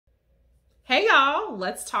Hey y'all,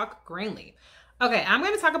 let's talk Greenleaf. Okay, I'm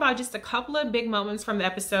going to talk about just a couple of big moments from the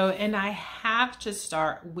episode, and I have to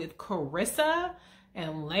start with Carissa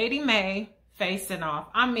and Lady Mae facing off.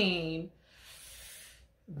 I mean,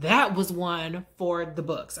 that was one for the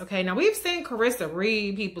books. Okay, now we've seen Carissa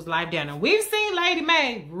read people's life down, and we've seen Lady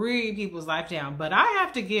Mae read people's life down, but I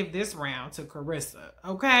have to give this round to Carissa,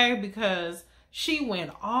 okay, because she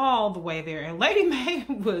went all the way there, and Lady Mae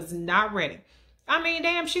was not ready. I mean,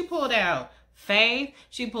 damn, she pulled out Faith.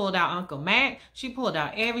 She pulled out Uncle Mac. She pulled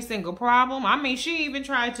out every single problem. I mean, she even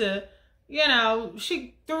tried to,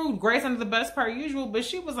 she threw Grace under the bus per usual, but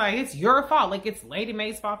she was like, it's your fault. Like, it's Lady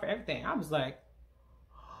Mae's fault for everything. I was like,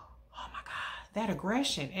 oh my God, that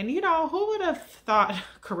aggression. And, who would have thought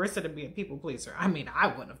Carissa to be a people pleaser? I mean, I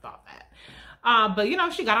wouldn't have thought that. But,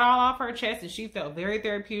 she got it all off her chest and she felt very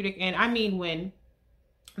therapeutic. And I mean, when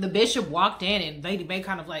the bishop walked in and Lady Mae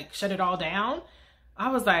kind of like shut it all down, I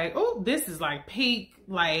was like, oh, this is like peak,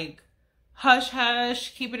 like hush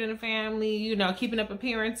hush, keep it in the family, keeping up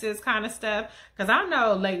appearances kind of stuff. Because I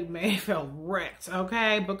know Lady Mae felt wrecked,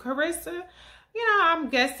 okay? But Carissa, I'm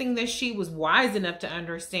guessing that she was wise enough to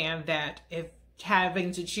understand that if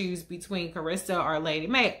having to choose between Carissa or Lady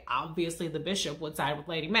Mae, obviously the bishop would side with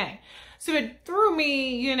Lady Mae. So it threw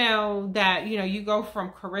me, that, you go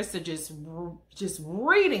from Carissa just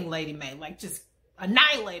reading Lady Mae, like just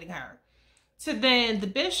annihilating her, to then the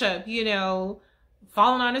bishop,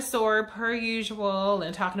 falling on his sword per usual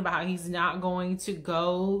and talking about how he's not going to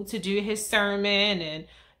go to do his sermon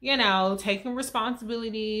and, taking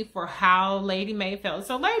responsibility for how Lady Mae felt.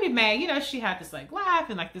 So Lady Mae, she had this like laugh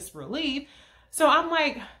and like this relief. So I'm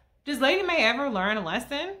like, does Lady Mae ever learn a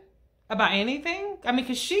lesson about anything? I mean,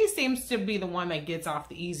 because she seems to be the one that gets off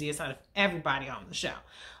the easiest out of everybody on the show.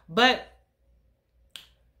 But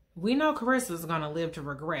we know Carissa's going to live to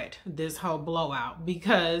regret this whole blowout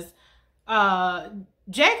because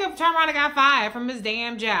Jacob turned around and got fired from his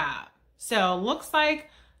damn job. So looks like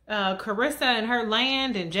Carissa and her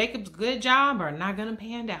land and Jacob's good job are not going to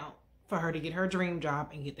pan out for her to get her dream job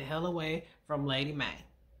and get the hell away from Lady Mae.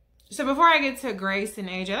 So before I get to Grace and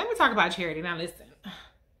AJ, let me talk about Charity. Now listen,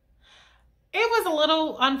 it was a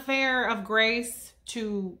little unfair of Grace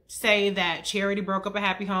to say that Charity broke up a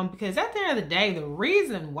happy home, because at the end of the day, the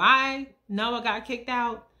reason why Noah got kicked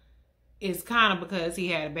out is kind of because he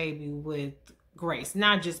had a baby with Grace.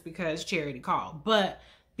 Not just because Charity called, but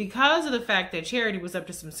because of the fact that Charity was up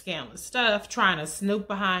to some scandalous stuff, trying to snoop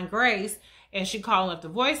behind Grace, and she called up the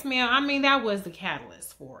voicemail. I mean, that was the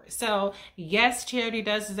catalyst for it. So yes, Charity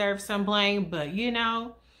does deserve some blame, but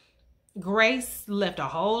Grace left a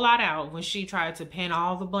whole lot out when she tried to pin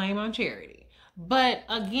all the blame on Charity. But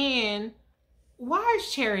again, why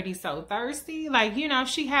is Charity so thirsty? Like,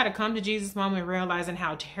 she had a come to Jesus moment, realizing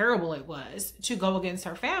how terrible it was to go against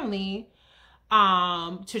her family,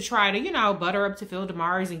 to try to, butter up to Phil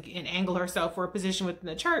DeMars and angle herself for a position within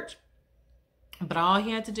the church. But all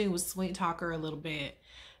he had to do was sweet talk her a little bit.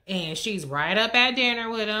 And she's right up at dinner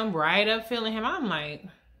with him, right up feeling him. I'm like,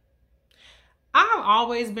 I've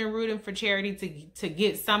always been rooting for Charity to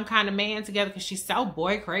get some kind of man together because she's so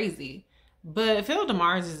boy crazy. But Phil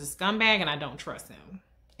DeMars is a scumbag and I don't trust him.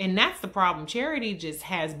 And that's the problem. Charity just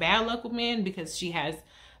has bad luck with men because she has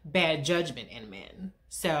bad judgment in men.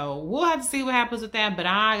 So we'll have to see what happens with that. But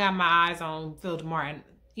I got my eyes on Phil DeMars. And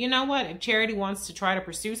you know what? If Charity wants to try to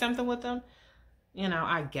pursue something with him,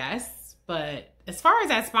 I guess. But as far as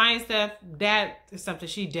that spying stuff, that is something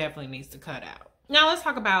she definitely needs to cut out. Now let's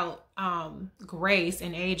talk about Grace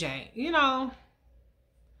and AJ.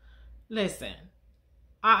 Listen,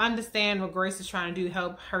 I understand what Grace is trying to do,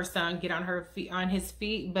 help her son get on his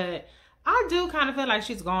feet, but I do kind of feel like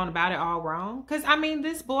she's going about it all wrong. Because, I mean,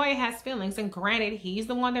 this boy has feelings, and granted, he's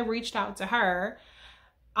the one that reached out to her.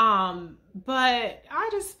 But I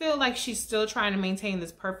just feel like she's still trying to maintain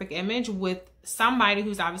this perfect image with somebody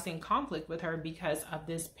who's obviously in conflict with her because of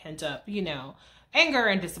this pent up, anger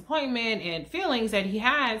and disappointment and feelings that he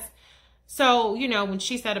has. So, when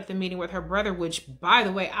she set up the meeting with her brother, which, by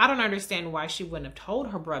the way, I don't understand why she wouldn't have told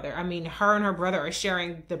her brother. I mean, her and her brother are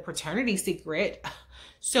sharing the paternity secret.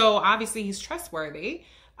 So, obviously, he's trustworthy.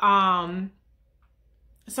 So,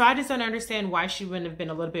 I just don't understand why she wouldn't have been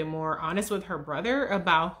a little bit more honest with her brother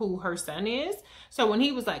about who her son is. So, when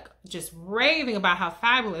he was, like, just raving about how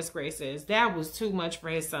fabulous Grace is, that was too much for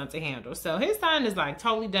his son to handle. So, his son is, like,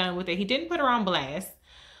 totally done with it. He didn't put her on blast.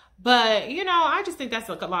 But, I just think that's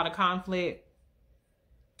like a lot of conflict.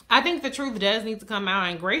 I think the truth does need to come out,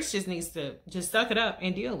 and Grace just needs to just suck it up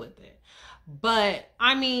and deal with it. But,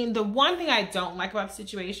 I mean, the one thing I don't like about the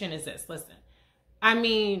situation is this. Listen, I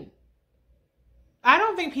mean, I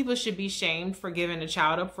don't think people should be shamed for giving a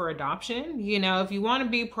child up for adoption. You know, if you want to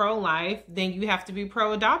be pro-life, then you have to be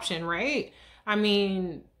pro-adoption, right? I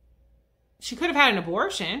mean, she could have had an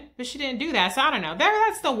abortion, but she didn't do that. So I don't know.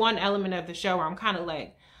 That's the one element of the show where I'm kind of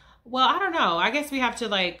like, well, I don't know. I guess we have to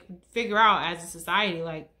like figure out as a society,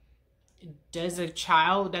 like, does a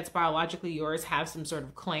child that's biologically yours have some sort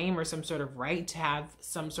of claim or some sort of right to have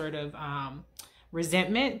some sort of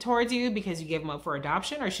resentment towards you because you gave them up for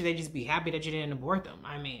adoption, or should they just be happy that you didn't abort them?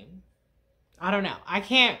 I mean, I don't know. I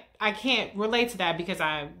can't relate to that because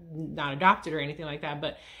I'm not adopted or anything like that,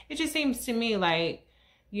 but it just seems to me like,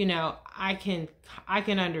 you know, I can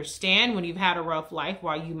understand when you've had a rough life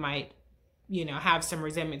why you might, you know, have some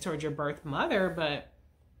resentment towards your birth mother, but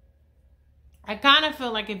I kind of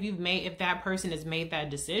feel like if that person has made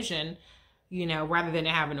that decision, you know, rather than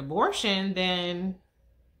have an abortion, then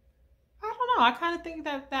I don't know. I kind of think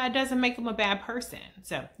that doesn't make them a bad person.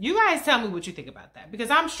 So you guys tell me what you think about that,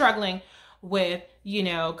 because I'm struggling with, you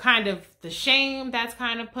know, kind of the shame that's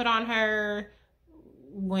kind of put on her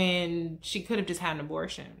when she could have just had an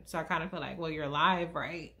abortion. So I kind of feel like, well, you're alive,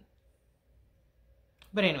 right?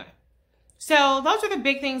 But anyway. So those are the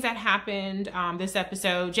big things that happened this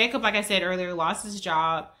episode. Jacob, like I said earlier, lost his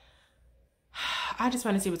job. I just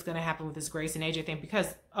want to see what's going to happen with this Grace and AJ thing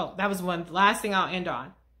because, oh, that was the last thing I'll end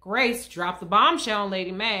on. Grace dropped the bombshell on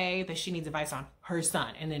Lady Mae that she needs advice on her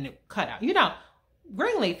son, and then it cut out. You know,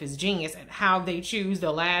 Greenleaf is genius at how they choose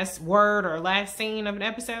the last word or last scene of an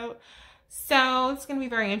episode. So it's going to be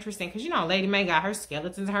very interesting because, you know, Lady Mae got her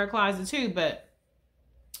skeletons in her closet too, but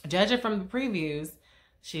judging from the previews,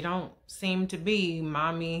 she don't seem to be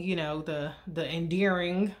mommy, you know, the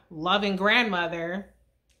endearing, loving grandmother.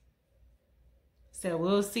 So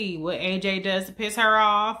we'll see what AJ does to piss her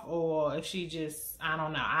off, or if she just, I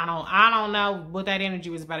don't know. I don't know what that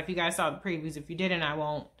energy was about. If you guys saw the previews, if you didn't, I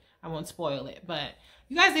won't spoil it. But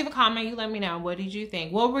you guys leave a comment. You let me know. What did you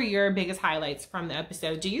think? What were your biggest highlights from the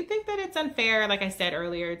episode? Do you think that it's unfair, like I said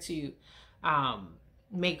earlier, to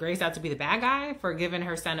make Grace out to be the bad guy for giving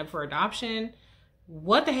her son up for adoption?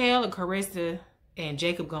 What the hell are Carissa and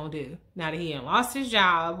Jacob gonna do now that he had lost his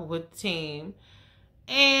job with the team?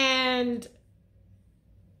 And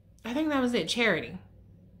I think that was it. Charity.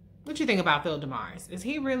 What you think about Phil DeMars? Is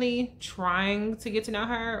he really trying to get to know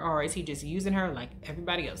her, or is he just using her like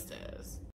everybody else does?